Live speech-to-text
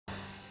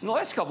In the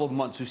last couple of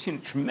months, we've seen a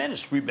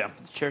tremendous rebound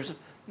for the shares of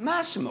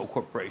Masimo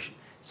Corporation.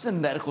 It's the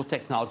medical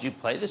technology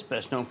play that's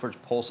best known for its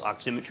pulse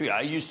oximetry. I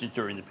used it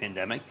during the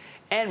pandemic,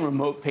 and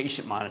remote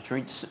patient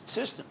monitoring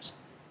systems.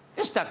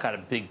 This stock got a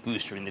big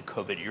boost during the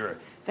COVID era.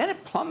 Then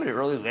it plummeted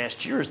early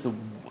last year as the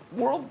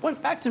world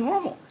went back to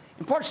normal,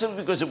 in part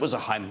simply because it was a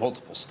high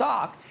multiple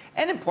stock,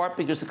 and in part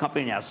because the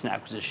company announced an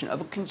acquisition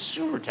of a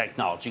consumer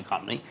technology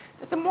company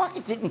that the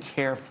market didn't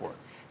care for.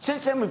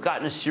 Since then, we've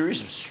gotten a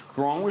series of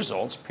strong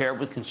results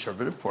paired with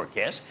conservative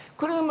forecasts,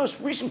 including the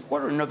most recent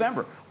quarter in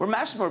November, where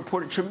Masimo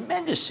reported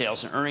tremendous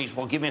sales and earnings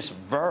while giving us a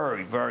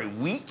very, very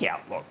weak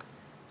outlook.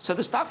 So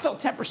the stock fell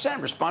 10%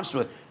 in response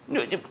to a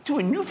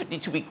new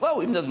 52-week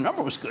low, even though the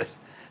number was good.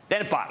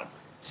 Then it bottomed.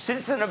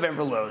 Since the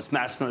November lows,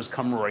 Masimo has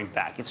come roaring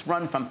back. It's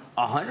run from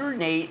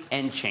 108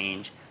 and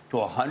change to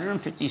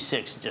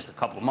 156 in just a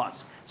couple of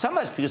months. Some of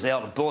that's because they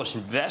held a bullish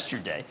investor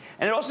day.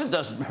 And it also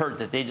doesn't hurt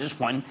that they just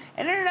won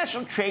an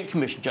International Trade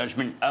Commission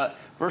judgment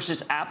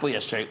versus Apple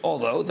yesterday,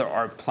 although there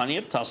are plenty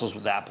of tussles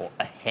with Apple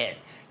ahead.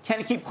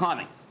 Can it keep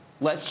climbing?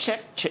 Let's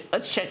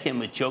check in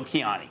with Joe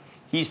Kiani.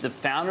 He's the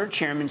founder,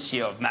 chairman,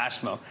 CEO of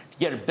Masimo, to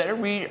get a better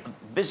read of the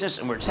business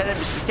and where it's headed.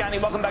 Mr.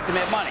 Kiani, welcome back to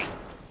Mad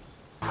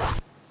Money.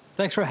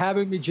 Thanks for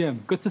having me,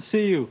 Jim. Good to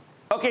see you.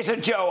 Okay, so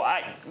Joe,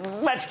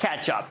 let's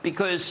catch up,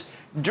 because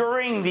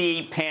during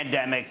the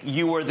pandemic,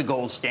 you were the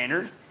gold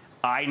standard.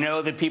 I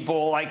know that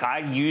people, like I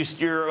used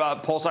your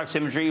pulse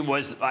oximetry,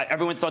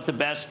 everyone thought the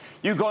best.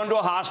 You go into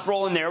a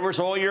hospital and there was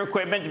all your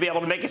equipment to be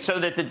able to make it so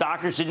that the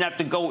doctors didn't have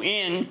to go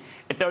in.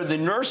 If the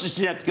nurses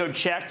didn't have to go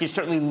check, you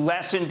certainly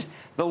lessened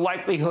the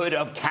likelihood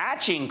of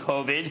catching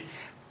COVID.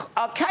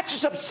 Catch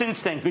us up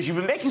since then, because you've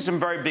been making some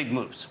very big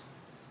moves.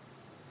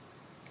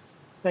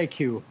 Thank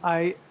you.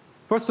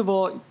 First of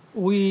all,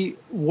 we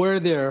were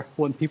there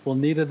when people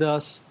needed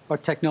us. Our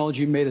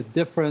technology made a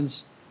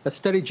difference. A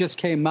study just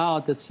came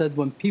out that said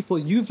when people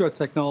used our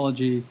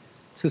technology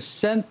to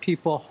send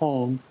people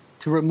home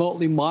to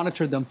remotely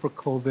monitor them for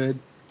COVID,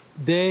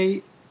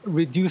 they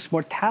reduced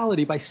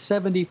mortality by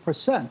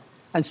 70%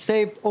 and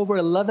saved over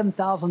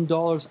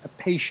 $11,000 a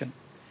patient.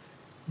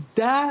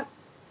 That,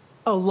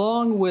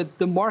 along with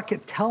the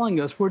market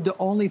telling us we're the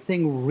only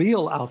thing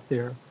real out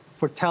there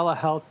for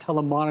telehealth,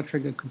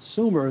 telemonitoring, and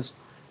consumers,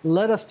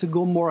 led us to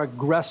go more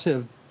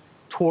aggressive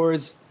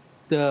towards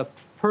the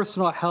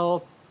personal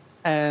health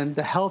and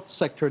the health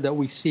sector that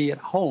we see at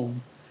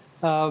home.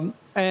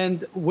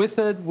 And with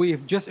it,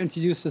 we've just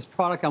introduced this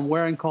product I'm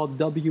wearing called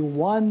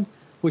W1,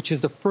 which is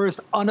the first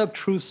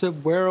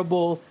unobtrusive,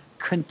 wearable,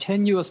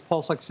 continuous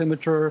pulse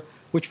oximeter,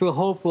 which we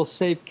hope will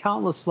save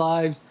countless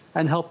lives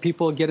and help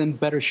people get in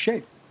better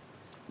shape.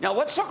 Now,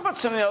 let's talk about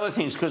some of the other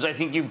things, because I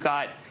think you've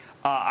got,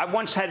 I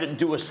once had to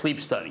do a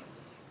sleep study.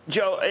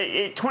 Joe,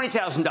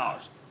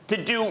 $20,000 to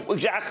do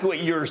exactly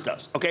what yours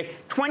does, okay?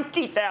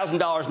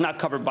 $20,000 not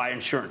covered by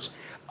insurance.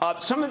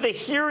 Some of the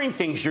hearing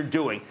things you're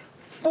doing,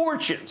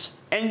 fortunes,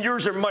 and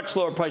yours are much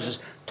lower prices.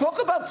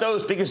 Talk about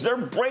those, because they're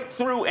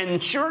breakthrough, and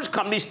insurance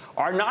companies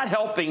are not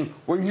helping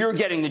where you're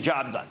getting the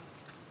job done.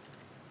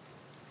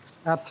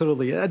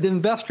 Absolutely. At the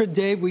Investor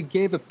Day, we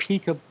gave a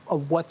peek of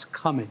what's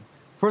coming.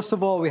 First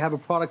of all, we have a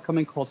product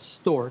coming called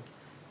Stork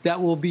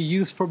that will be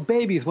used for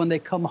babies when they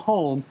come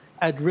home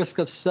at risk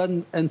of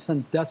sudden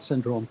infant death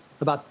syndrome.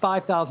 About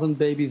 5,000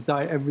 babies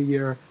die every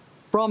year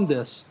from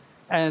this.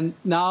 And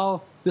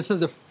now this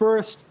is the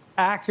first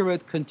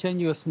accurate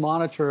continuous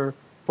monitor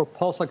for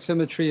pulse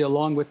oximetry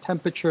along with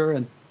temperature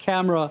and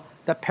camera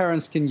that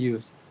parents can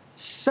use.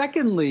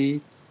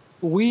 Secondly,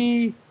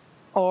 we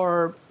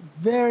are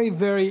very,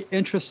 very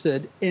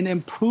interested in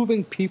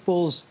improving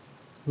people's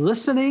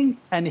listening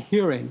and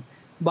hearing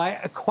by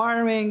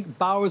acquiring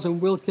Bowers &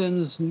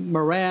 Wilkins,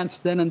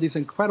 Marantz, Denon, these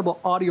incredible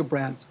audio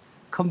brands,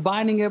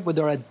 combining it with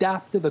our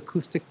adaptive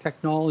acoustic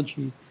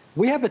technology.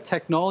 We have a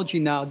technology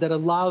now that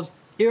allows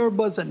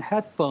earbuds and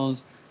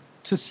headphones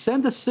to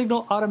send a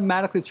signal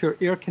automatically to your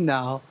ear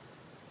canal,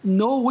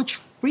 know which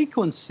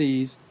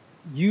frequencies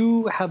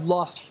you have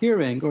lost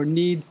hearing or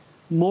need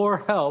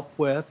more help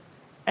with,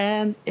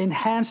 and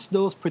enhance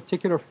those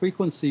particular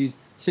frequencies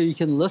so you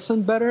can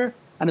listen better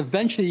and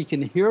eventually you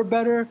can hear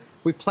better.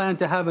 We plan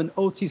to have an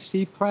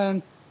OTC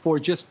plan for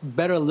just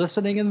better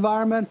listening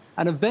environment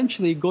and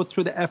eventually go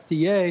through the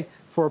FDA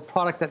for a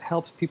product that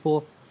helps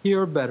people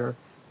hear better.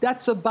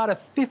 That's about a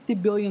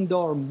 $50 billion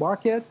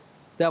market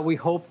that we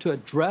hope to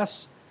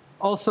address.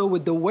 Also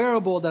with the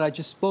wearable that I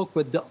just spoke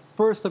with, the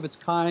first of its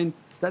kind,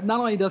 that not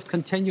only does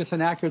continuous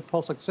and accurate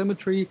pulse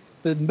oximetry,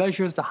 but it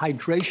measures the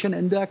hydration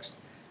index.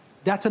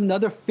 That's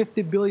another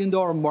 $50 billion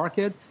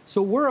market.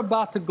 So we're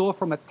about to go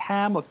from a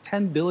TAM of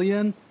 $10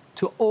 billion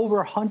to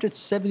over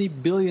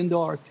 $170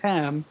 billion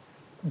TAM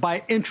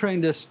by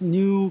entering this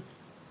new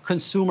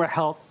consumer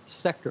health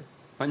sector.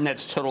 And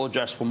that's total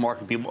addressable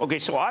market, people. Okay,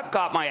 so I've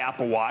got my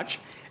Apple Watch,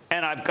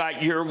 and I've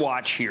got your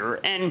watch here.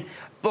 And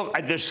look,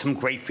 there's some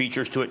great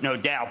features to it, no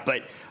doubt.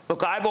 But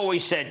look, I've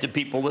always said to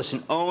people,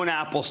 listen, own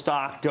Apple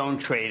stock, don't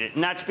trade it.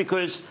 And that's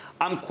because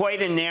I'm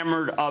quite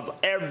enamored of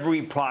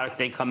every product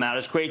they come out.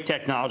 It's great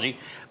technology.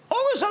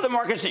 All those other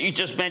markets that you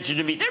just mentioned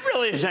to me, there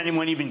really isn't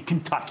anyone even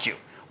can touch you.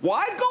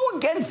 Why go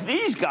against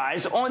these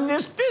guys on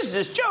this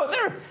business? Joe,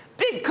 they're a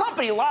big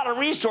company, a lot of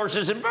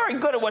resources, and very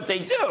good at what they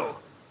do.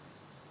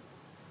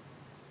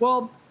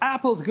 Well,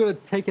 Apple's good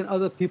at taking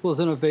other people's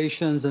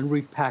innovations and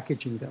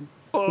repackaging them.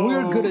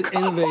 We're good at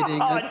innovating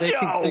and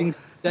making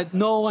things that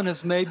no one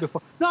has made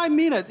before. No, I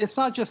mean it. It's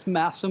not just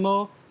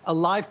Masimo.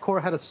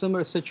 AliveCore had a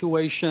similar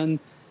situation.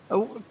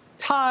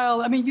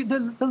 Tile. I mean,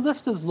 the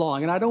list is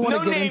long, and I don't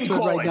want to get into it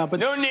right now.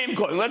 But no name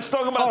calling. Let's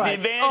talk about the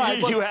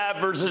advantages you have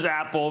versus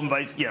Apple and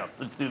vice. Yeah,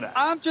 let's do that.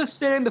 I'm just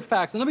stating the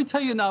facts, and let me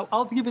tell you now.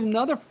 I'll give you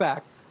another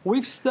fact.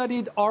 We've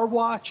studied our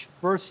watch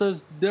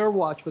versus their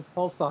watch with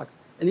pulse ox,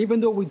 and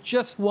even though we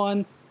just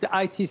won the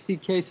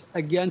ITC case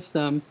against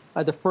them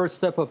at the first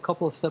step, a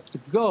couple of steps to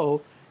go,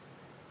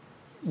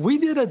 we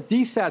did a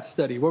DSAT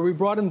study where we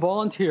brought in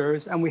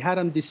volunteers and we had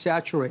them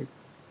desaturate.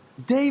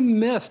 They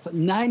missed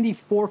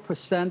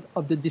 94%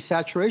 of the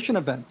desaturation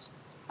events.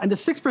 And the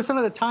 6%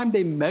 of the time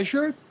they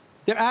measured,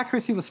 their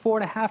accuracy was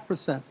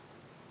 4.5%.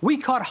 We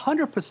caught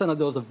 100% of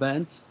those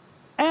events,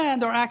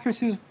 and our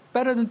accuracy is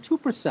better than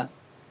 2%.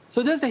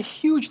 So there's a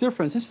huge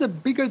difference. This is a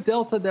bigger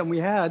delta than we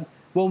had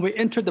when we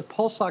entered the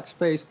pulse ox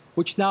space,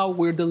 which now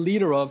we're the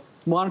leader of,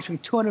 monitoring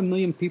 200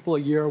 million people a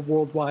year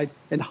worldwide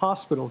in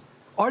hospitals.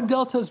 Our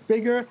delta is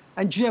bigger.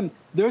 And Jim,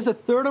 there's a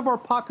third of our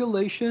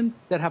population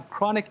that have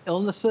chronic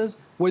illnesses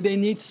where they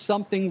need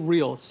something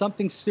real,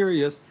 something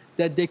serious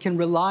that they can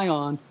rely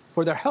on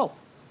for their health.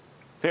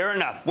 Fair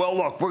enough. Well,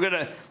 look, we're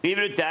going to leave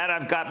it at that.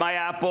 I've got my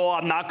Apple.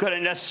 I'm not going to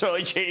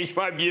necessarily change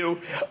my view.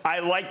 I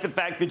like the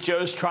fact that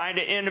Joe's trying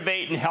to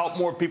innovate and help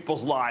more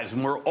people's lives,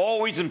 and we're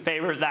always in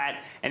favor of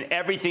that. And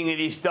everything that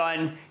he's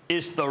done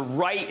is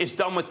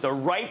done with the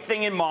right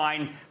thing in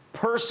mind: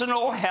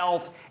 personal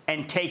health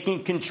and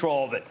taking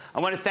control of it. I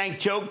want to thank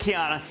Joe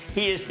Kiani.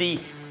 He is the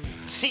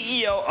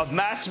CEO of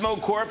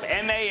Masimo Corp,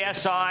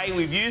 MASI.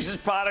 We've used his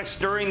products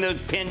during the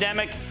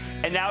pandemic,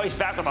 and now he's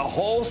back with a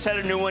whole set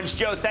of new ones.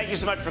 Joe, thank you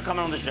so much for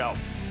coming on the show.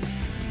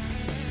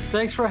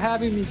 Thanks for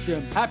having me,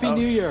 Jim. Happy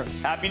New Year.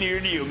 Happy New Year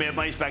to you. Mad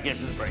Money's back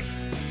after the break.